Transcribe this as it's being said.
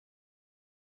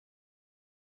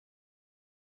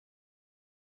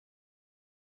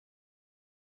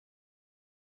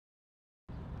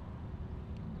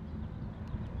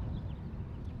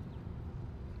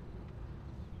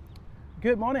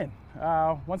Good morning.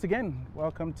 Once again,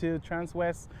 welcome to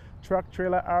Transwest Truck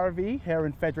Trailer RV here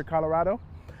in Frederick, Colorado.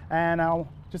 And I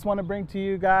just want to bring to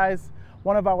you guys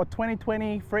one of our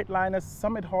 2020 Freightliner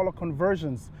Summit hauler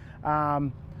conversions.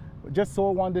 We just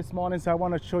sold one this morning, so I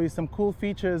want to show you some cool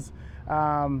features,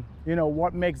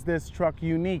 what makes this truck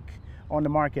unique on the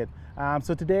market.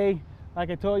 So today, like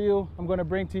I told you, I'm going to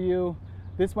bring to you,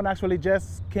 this one actually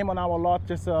just came on our lot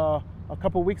just a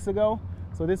couple weeks ago.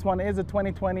 So this one is a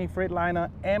 2020 Freightliner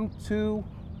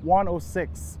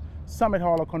M2-106 Summit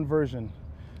hauler conversion.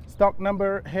 Stock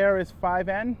number here is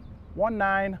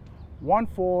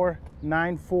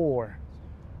 5N191494.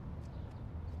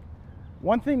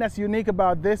 One thing that's unique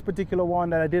about this particular one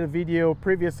that I did a video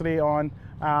previously on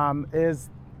is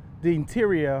the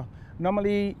interior.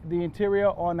 Normally the interior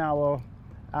on our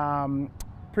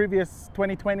previous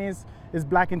 2020s is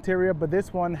black interior, but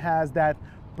this one has that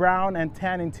brown and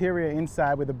tan interior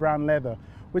inside with the brown leather,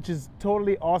 which is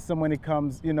totally awesome when it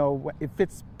comes, it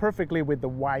fits perfectly with the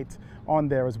white on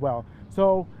there as well.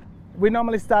 So we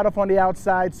normally start off on the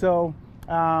outside, so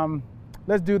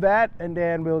let's do that and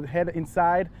then we'll head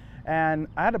inside. And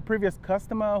I had a previous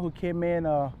customer who came in,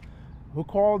 who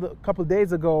called a couple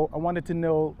days ago. I wanted to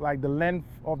know like the length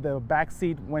of the back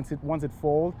seat once it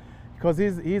folds, because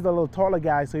he's a little taller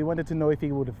guy, so he wanted to know if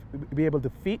he would be able to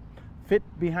fit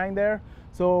behind there.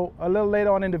 So a little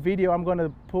later on in the video, I'm going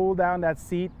to pull down that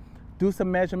seat, do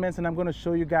some measurements, and I'm going to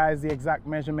show you guys the exact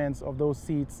measurements of those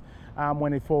seats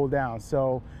when it fold down.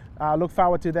 So look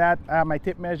forward to that. I have my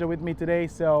tape measure with me today,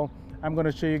 so I'm going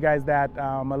to show you guys that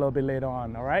a little bit later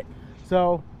on. All right,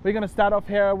 so we're going to start off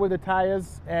here with the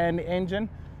tires and the engine.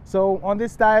 So on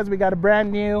these tires, we got a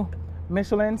brand new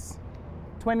Michelin's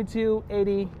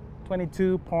 2280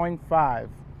 22.5.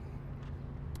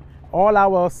 All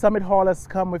our Summit haulers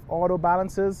come with auto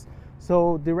balancers.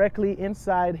 So directly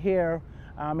inside here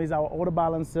is our auto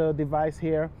balancer device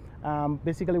here.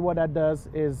 Basically what that does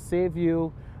is save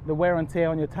you the wear and tear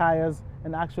on your tires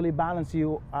and actually balance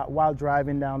you while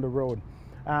driving down the road.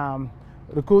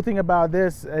 The cool thing about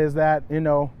this is that,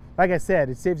 like I said,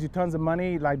 it saves you tons of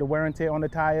money, like the wear and tear on the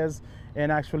tires,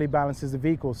 and actually balances the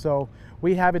vehicle. So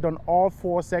we have it on all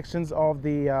four sections of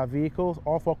the vehicle,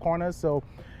 all four corners. So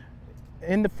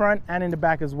in the front and in the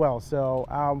back as well. So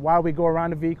while we go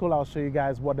around the vehicle, I'll show you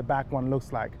guys what the back one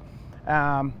looks like.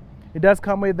 It does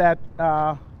come with that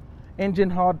engine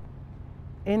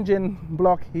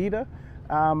block heater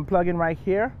plug-in right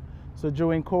here. So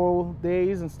during cold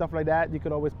days and stuff like that, you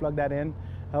could always plug that in,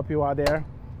 help you out there.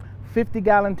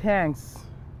 50-gallon tanks,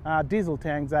 diesel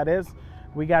tanks that is.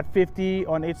 We got 50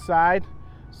 on each side.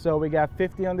 So we got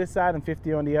 50 on this side and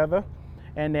 50 on the other.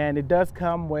 And then it does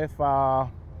come with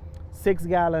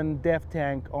 6-gallon def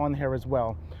tank on here as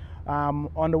well.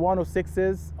 On the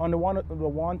 106s, on the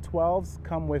 112s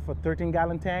come with a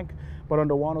 13-gallon tank, but on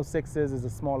the 106s is a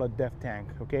smaller def tank,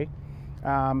 okay?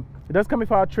 It does come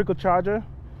with our trickle charger,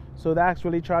 so that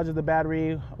actually charges the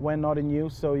battery when not in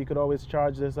use, so you could always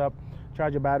charge this up,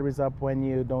 charge your batteries up when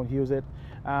you don't use it.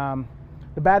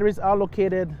 The batteries are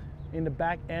located in the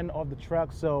back end of the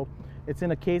truck, so it's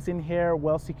in a casing here,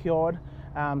 well secured.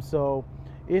 So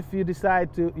if you decide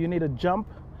you need a jump,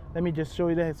 let me just show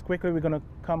you this quickly. We're going to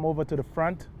come over to the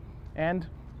front end.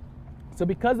 So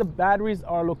because the batteries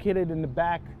are located in the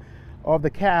back of the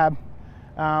cab,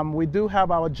 we do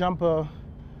have our jumper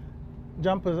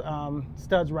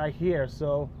studs right here.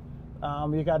 So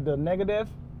you got the negative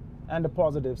and the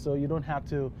positive, so you don't have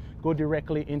to go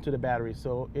directly into the battery.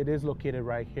 So it is located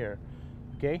right here,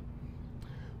 okay?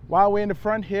 While we're in the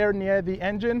front here near the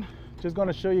engine, just going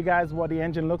to show you guys what the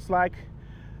engine looks like.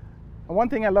 And one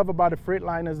thing I love about the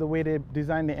Freightliner is the way they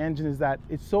design the engine is that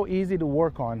it's so easy to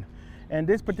work on. And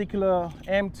this particular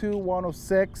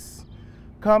M2-106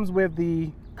 comes with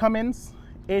the Cummins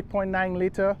 8.9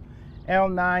 liter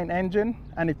L9 engine,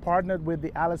 and it partnered with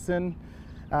the Allison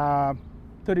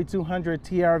 3200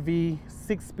 TRV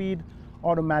 6-speed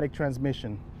automatic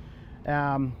transmission.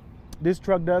 This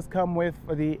truck does come with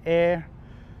the air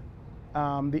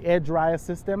dryer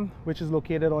system, which is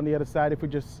located on the other side. If we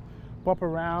just pop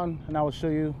around and I will show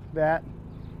you that.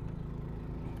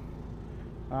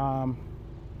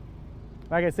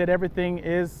 Like I said, everything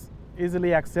is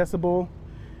easily accessible.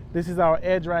 This is our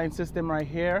air drying system right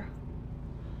here.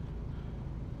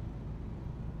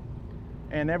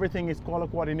 And everything is color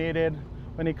coordinated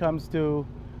when it comes to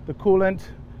the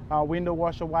coolant, our window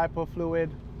washer wiper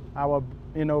fluid, our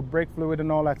brake fluid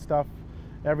and all that stuff.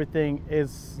 Everything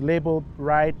is labeled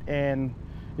right and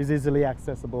is easily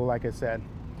accessible, like I said.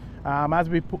 As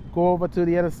we go over to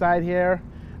the other side here,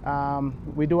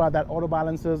 we do have that auto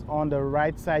balancers on the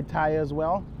right side tire as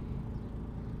well,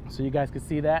 so you guys can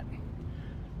see that.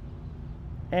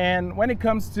 And when it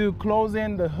comes to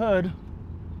closing the hood,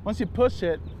 once you push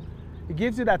it, it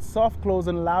gives you that soft close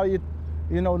and allow you,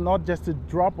 not just to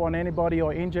drop on anybody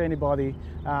or injure anybody.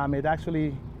 It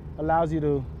actually allows you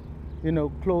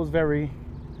to, close very,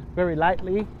 very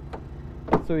lightly,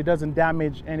 so it doesn't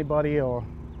damage anybody, or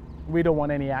we don't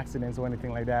want any accidents or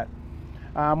anything like that.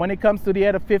 When it comes to the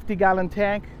other 50-gallon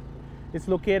tank, it's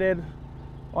located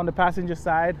on the passenger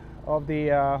side of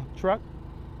the truck.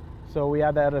 So we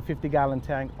have that 50-gallon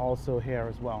tank also here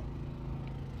as well.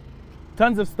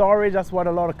 Tons of storage. That's what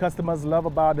a lot of customers love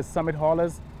about the Summit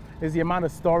haulers, is the amount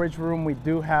of storage room we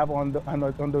do have on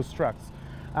those trucks.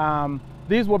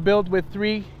 These were built with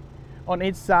 3 on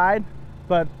each side,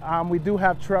 but we do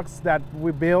have trucks that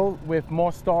we build with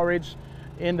more storage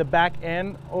in the back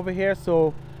end over here.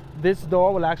 So this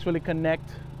door will actually connect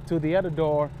to the other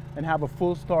door and have a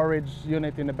full storage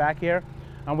unit in the back here.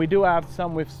 And we do have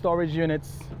some with storage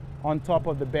units on top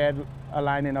of the bed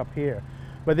aligning up here.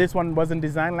 But this one wasn't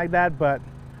designed like that, but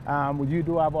you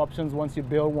do have options once you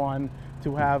build one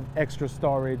to have extra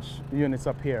storage units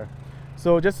up here.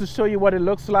 So just to show you what it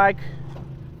looks like,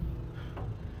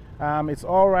 it's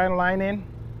all round lining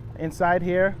inside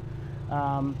here.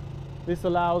 This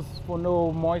allows for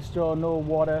no moisture or no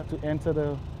water to enter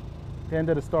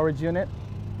the storage unit.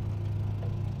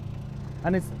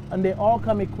 And they all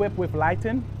come equipped with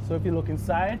lighting. So if you look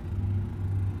inside,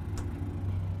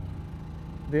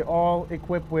 they're all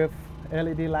equipped with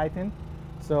LED lighting.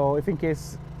 So if in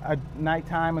case at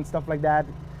nighttime and stuff like that,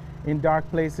 in dark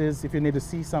places, if you need to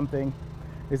see something,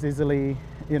 it's easily,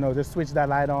 just switch that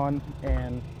light on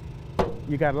and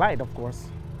you got light, of course.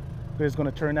 We're just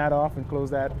gonna turn that off and close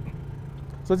that.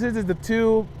 So this is the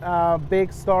 2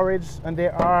 big storage, and they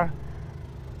are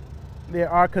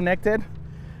connected.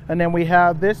 And then we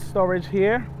have this storage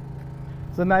here.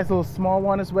 It's a nice little small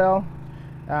one as well,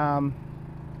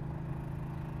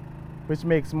 which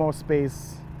makes more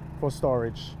space for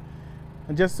storage.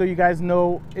 And just so you guys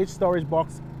know, each storage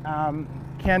box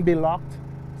can be locked.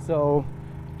 So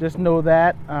just know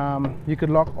that you could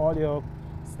lock all your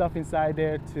stuff inside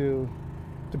there to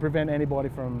prevent anybody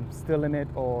from stealing it,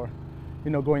 or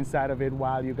go inside of it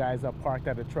while you guys are parked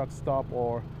at a truck stop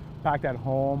or parked at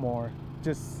home, or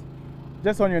just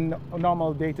on your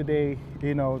normal day-to-day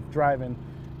driving.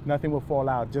 Nothing will fall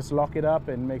out. Just lock it up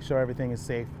and make sure everything is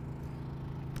safe.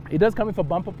 It does come with a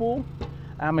bumper pull.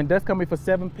 It does come with a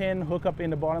 7-pin hookup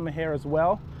in the bottom here as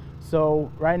well.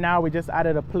 So right now we just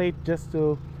added a plate just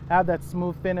to have that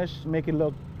smooth finish, make it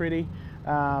look pretty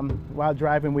while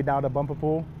driving without a bumper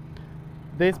pull.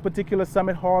 This particular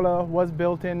Summit hauler was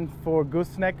built in for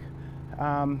gooseneck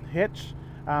hitch.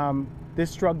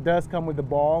 This truck does come with the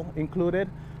ball included,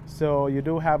 so you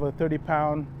do have a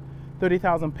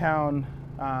 30,000 pound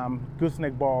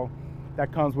gooseneck ball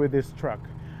that comes with this truck.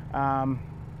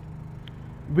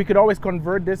 We could always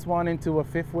convert this one into a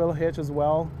 5th wheel hitch as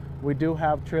well. We do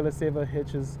have trailer saver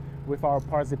hitches with our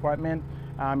parts department.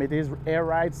 It is air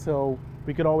ride, so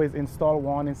we could always install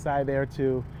one inside there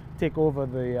to take over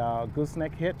the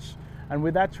gooseneck hitch. And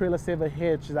with that trailer saver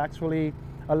hitch, it actually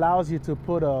allows you to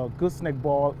put a gooseneck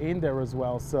ball in there as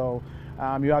well. So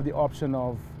you have the option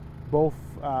of both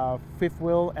 5th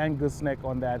wheel and gooseneck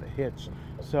on that hitch.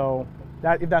 So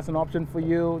if that's an option for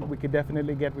you, we could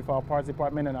definitely get with our parts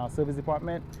department and our service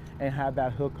department and have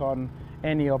that hook on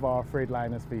any of our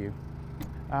Freightliners for you.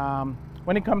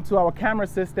 When it comes to our camera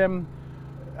system,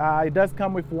 it does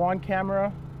come with 1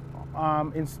 camera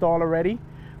installed already,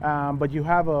 but you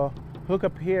have a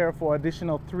hookup here for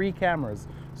additional 3 cameras.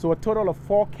 So a total of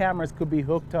 4 cameras could be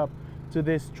hooked up to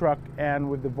this truck, and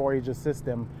with the Voyager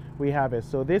system we have it.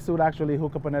 So this would actually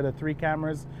hook up another 3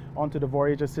 cameras onto the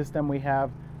Voyager system we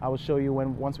have. I will show you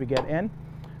once we get in.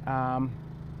 And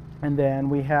then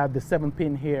we have the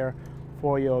 7-pin here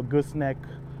for your gooseneck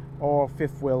or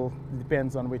 5th wheel,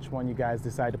 depends on which one you guys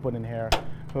decide to put in here.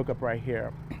 Hook up right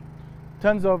here.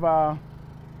 Tons of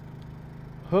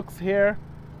hooks here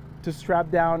to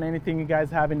strap down anything you guys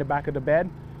have in the back of the bed.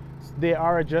 They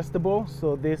are adjustable,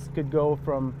 so this could go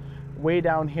from way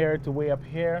down here to way up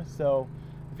here. So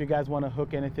if you guys want to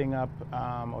hook anything up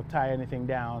or tie anything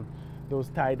down, those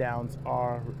tie downs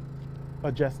are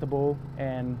adjustable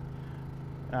and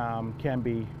can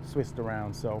be switched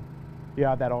around. So you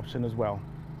have that option as well.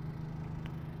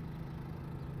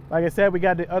 Like I said, we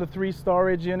got the other 3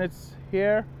 storage units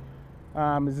here.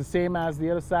 It's the same as the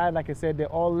other side. Like I said, they're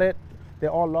all lit, they're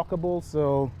all lockable,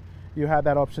 so you have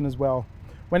that option as well.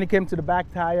 When it came to the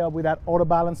back tire, we got auto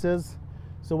balancers.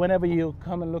 So whenever you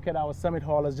come and look at our Summit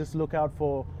haulers, just look out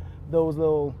for those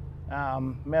little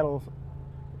metal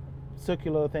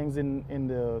circular things in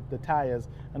the tires,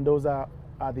 and those are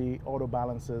are the auto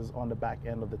balancers on the back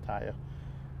end of the tire.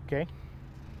 Okay,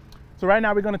 so right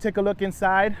now we're going to take a look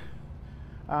inside.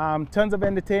 Tons of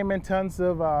entertainment, tons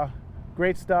of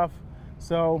great stuff.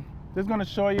 So just going to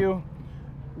show you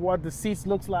what the seats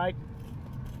looks like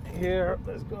here.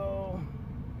 Let's go.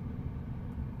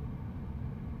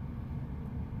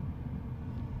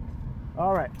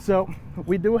 All right, so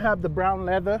we do have the brown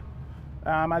leather,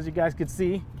 as you guys can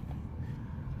see.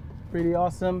 Pretty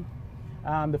awesome.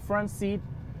 The front seat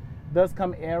does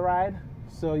come air ride,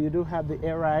 so you do have the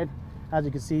air ride. As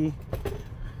you can see,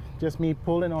 just me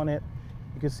pulling on it,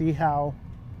 you can see how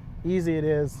easy it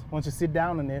is once you sit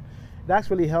down in it. It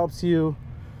actually helps you,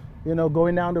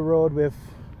 going down the road with,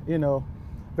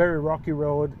 very rocky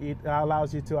road. It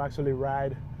allows you to actually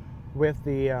ride with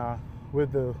the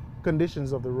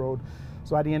conditions of the road.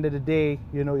 So at the end of the day,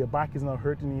 your back is not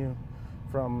hurting you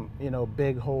from,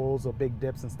 big holes or big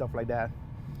dips and stuff like that.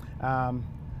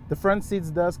 The front seats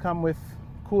does come with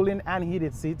cooling and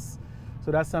heated seats.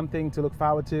 So that's something to look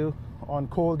forward to on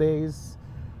cold days,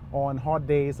 on hot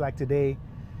days like today.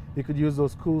 You could use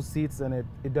those cool seats and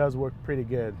it does work pretty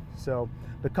good. So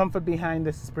the comfort behind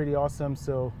this is pretty awesome.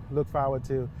 So look forward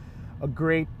to a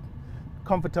great,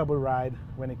 comfortable ride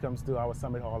when it comes to our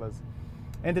Summit haulers.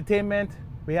 Entertainment,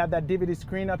 we have that DVD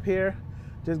screen up here.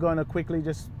 Just going to quickly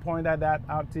just point that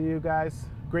out to you guys.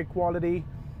 Great quality.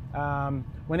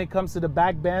 When it comes to the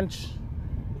back bench,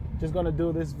 just going to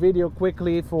do this video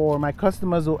quickly for my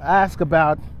customers who ask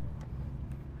about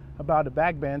the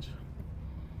back bench.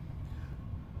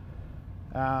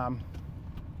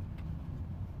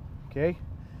 Okay.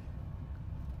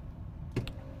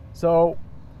 So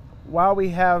while we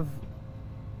have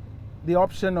the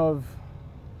option of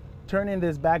turning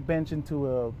this back bench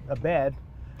into a bed,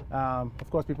 of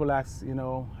course people ask,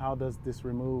 how does this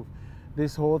remove?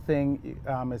 This whole thing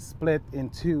is split in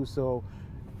two, so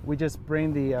we just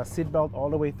bring the seat belt all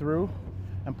the way through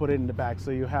and put it in the back,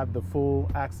 so you have the full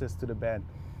access to the bed.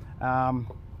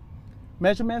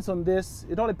 Measurements on this,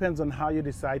 it all depends on how you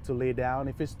decide to lay down.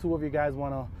 If it's two of you guys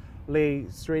want to lay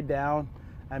straight down,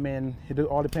 it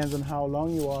all depends on how long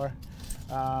you are.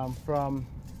 From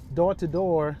door to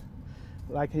door,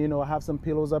 like, I have some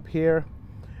pillows up here,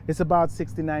 it's about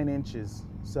 69 inches.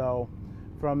 So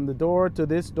from the door to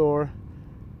this door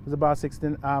is about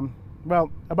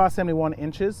about 71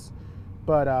 inches,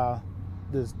 but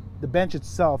the bench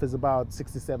itself is about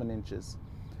 67 inches.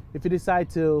 If you decide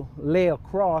to lay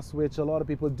across, which a lot of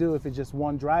people do if it's just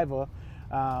one driver,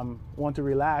 want to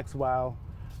relax while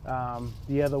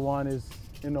the other one is,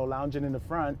 lounging in the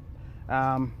front,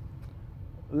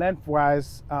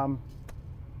 lengthwise,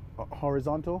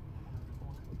 horizontal,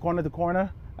 corner to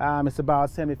corner, it's about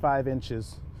 75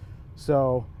 inches.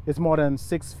 So it's more than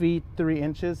 6 feet 3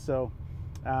 inches. So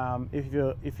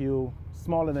if you're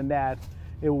smaller than that,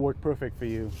 it will work perfect for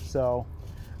you. So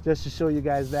just to show you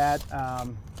guys that,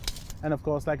 and of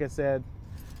course, like I said,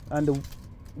 and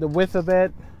the width of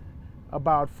it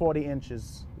about 40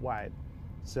 inches wide.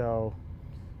 So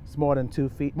it's more than 2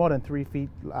 feet, more than 3 feet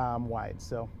wide.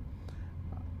 So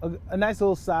a nice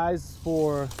little size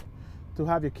to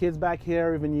have your kids back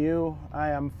here, even you. I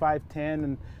am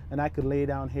 5'10", and I could lay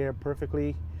down here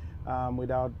perfectly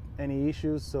without any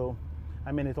issues. So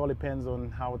it all depends on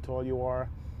how tall you are.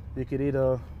 You could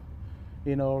either,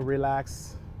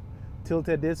 relax,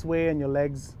 tilted this way and your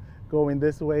legs going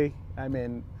this way.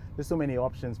 There's so many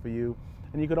options for you.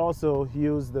 And you could also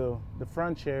use the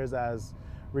front chairs as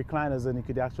recliners, and you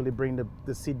could actually bring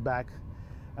the seat back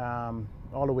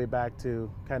all the way back to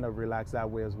kind of relax that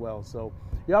way as well. So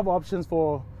you have options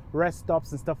for rest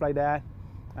stops and stuff like that.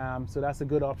 So that's a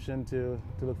good option to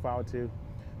look forward to.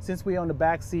 Since we're on the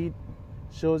back seat,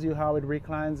 shows you how it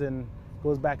reclines and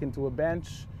goes back into a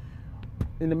bench.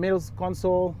 In the middle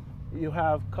console, you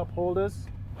have cup holders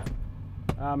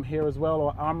here as well,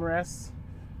 or armrests.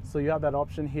 So you have that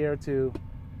option here to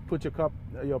put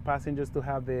your passengers to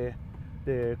have the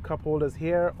cup holders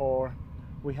here, or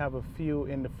we have a few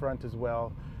in the front as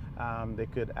well they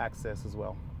could access as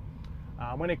well.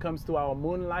 When it comes to our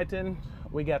moon lighting,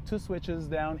 we got 2 switches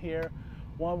down here.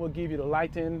 One will give you the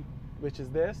lighting, which is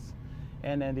this,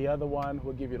 and then the other one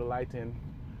will give you the lighting,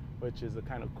 which is a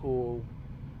kind of cool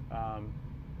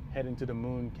heading to the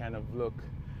moon kind of look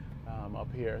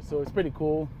up here. So it's pretty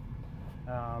cool.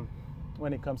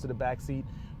 When it comes to the back seat,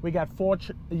 we got 4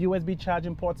 USB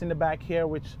charging ports in the back here,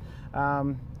 which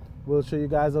we'll show you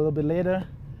guys a little bit later.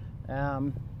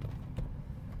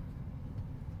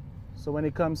 So when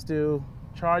it comes to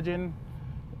charging,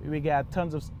 we got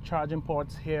tons of charging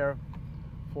ports here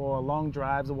for long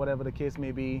drives or whatever the case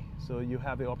may be. So you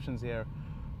have the options here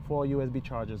for USB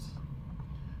chargers.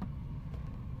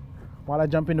 While I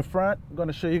jump in the front, I'm going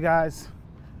to show you guys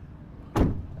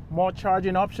more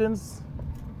charging options.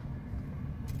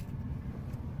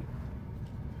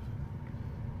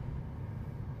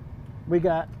 We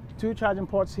got 2 charging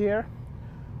ports here.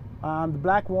 The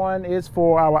black one is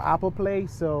for our Apple Play,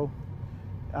 so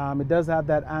it does have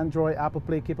that Android Apple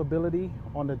Play capability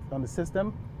on the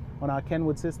system, on our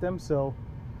Kenwood system. So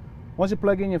once you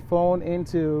plug in your phone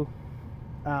into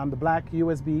the black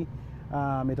USB,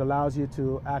 it allows you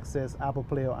to access Apple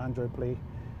Play or Android Play.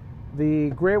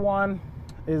 The gray one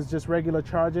is just regular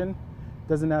charging,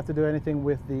 doesn't have to do anything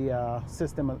with the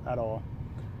system at all.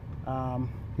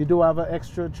 You do have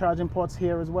extra charging ports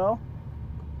here as well.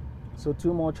 So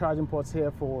 2 more charging ports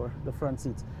here for the front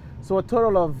seats. So a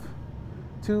total of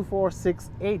 2, 4, 6,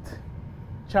 8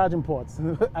 charging ports.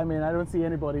 I mean, I don't see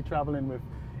anybody traveling with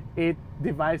 8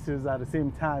 devices at the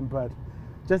same time, but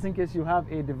just in case you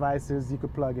have 8 devices, you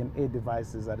could plug in 8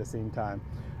 devices at the same time,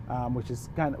 which is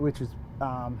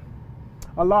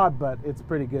a lot, but it's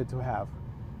pretty good to have.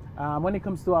 When it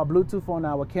comes to our Bluetooth on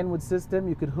our Kenwood system,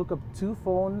 you could hook up 2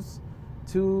 phones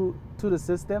to the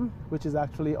system, which is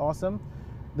actually awesome.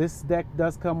 This deck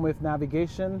does come with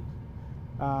navigation.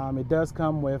 It does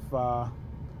come with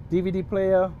DVD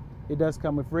player. It does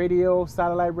come with radio,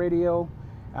 satellite radio,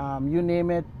 you name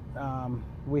it.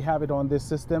 We have it on this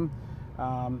system.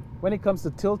 When it comes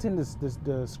to tilting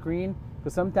the screen,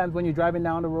 because sometimes when you're driving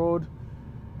down the road,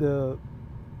 the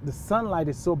sunlight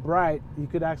is so bright, you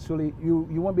could actually, you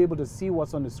won't be able to see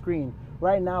what's on the screen.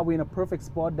 Right now we're in a perfect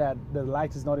spot that the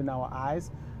light is not in our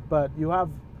eyes, but you have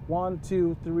 1,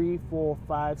 2, 3, 4,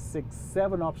 5, 6,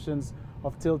 7 options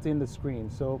of tilting the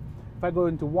screen. So if I go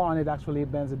into one, it actually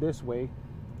bends it this way.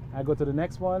 I go to the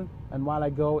next one, and while I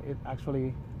go, it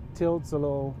actually tilts a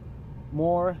little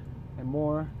more and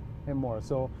more and more.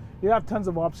 So you have tons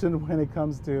of options when it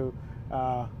comes to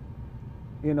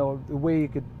you know, the way you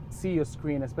could see your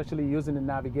screen, especially using the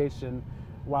navigation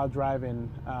while driving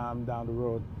down the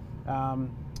road.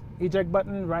 Eject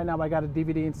button, right now I got a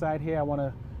DVD inside here. I want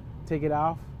to take it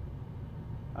off.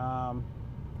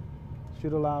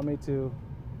 Should allow me to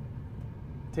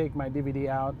take my DVD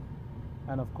out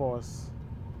and of course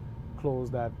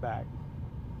close that back.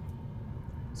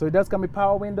 So it does come with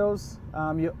power windows.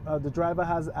 The driver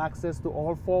has access to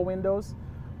all 4 windows,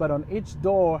 but on each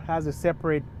door has a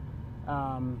separate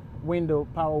power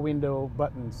window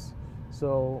buttons.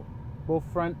 So both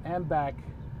front and back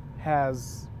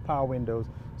has power windows.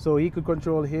 So he could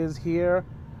control his here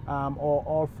or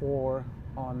all 4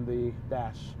 on the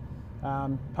dash.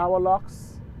 Power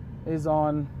locks is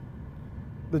on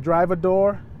the driver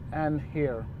door and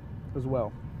here as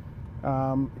well.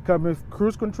 It comes with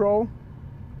cruise control,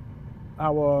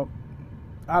 our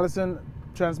Allison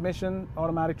transmission,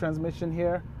 automatic transmission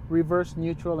here, reverse,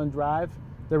 neutral, and drive.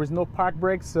 There is no park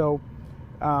brake, so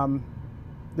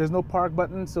there's no park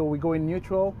button, so we go in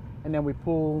neutral and then we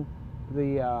pull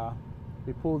the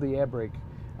air brake.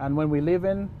 And when we leave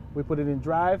in, we put it in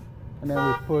drive, and then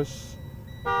we push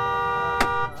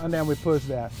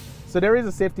that. So there is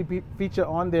a safety feature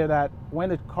on there that when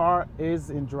the car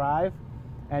is in drive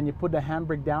and you put the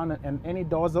handbrake down and any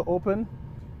doors are open,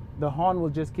 the horn will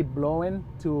just keep blowing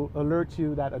to alert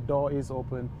you that a door is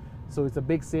open. So it's a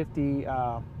big safety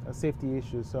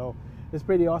issue. So it's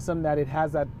pretty awesome that it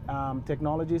has that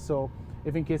technology. So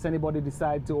if in case anybody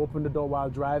decides to open the door while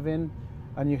driving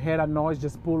and you hear that noise,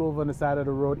 just pull over on the side of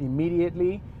the road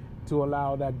immediately to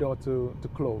allow that door to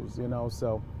close, you know.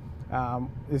 So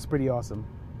it's pretty awesome.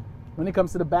 When it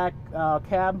comes to the back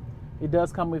cab, it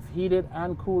does come with heated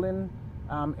and cooling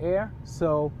air.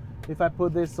 So if I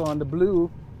put this on the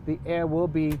blue, the air will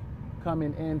be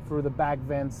coming in through the back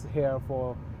vents here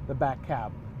for the back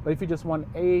cab. But if you just want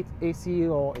AC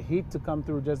or heat to come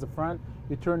through just the front,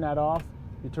 you turn that off,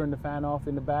 you turn the fan off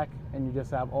in the back, and you just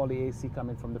have all the AC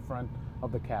coming from the front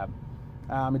of the cab.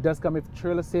 It does come with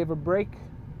trailer saver brake.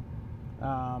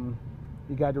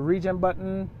 You got the regen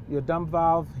button, your dump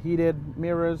valve, heated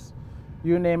mirrors,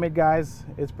 you name it, guys.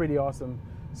 It's pretty awesome.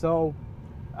 So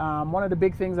one of the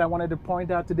big things I wanted to point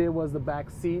out today was the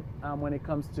back seat when it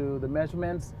comes to the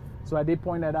measurements. So I did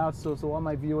point that out, so all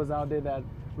my viewers out there that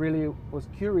really was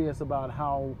curious about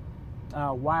how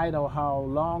wide or how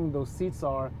long those seats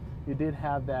are, you did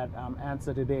have that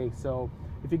answer today. So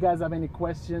if you guys have any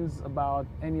questions about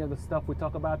any of the stuff we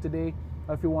talk about today,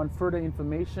 or if you want further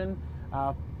information,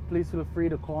 please feel free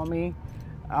to call me.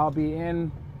 I'll be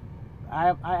in.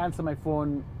 I answer my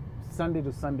phone Sunday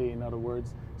to Sunday, in other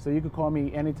words. So you can call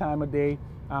me any time of day.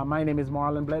 My name is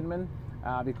Marlon Bledman.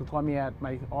 You can call me at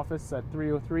my office at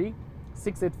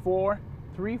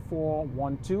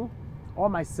 303-684-3412, or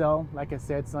my cell, like I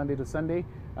said, Sunday to Sunday,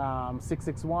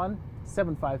 661-684-3412.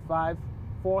 755-4344,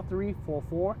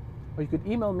 or you could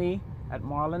email me at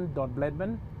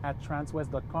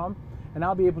marlon.bledman@transwest.com, and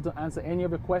I'll be able to answer any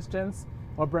of your questions,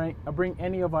 or bring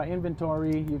any of our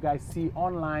inventory you guys see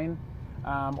online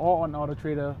or on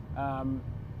AutoTrader.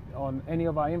 On any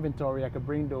of our inventory, I could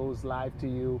bring those live to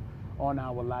you on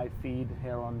our live feed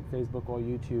here on Facebook or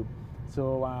YouTube.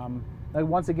 So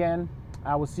once again,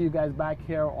 I will see you guys back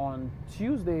here on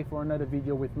Tuesday for another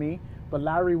video with me, but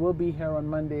Larry will be here on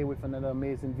Monday with another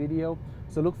amazing video.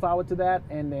 So look forward to that,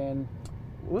 and then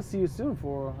we'll see you soon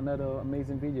for another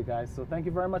amazing video, guys. So thank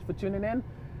you very much for tuning in,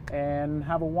 and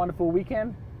have a wonderful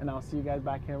weekend, and I'll see you guys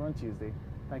back here on Tuesday.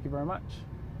 Thank you very much.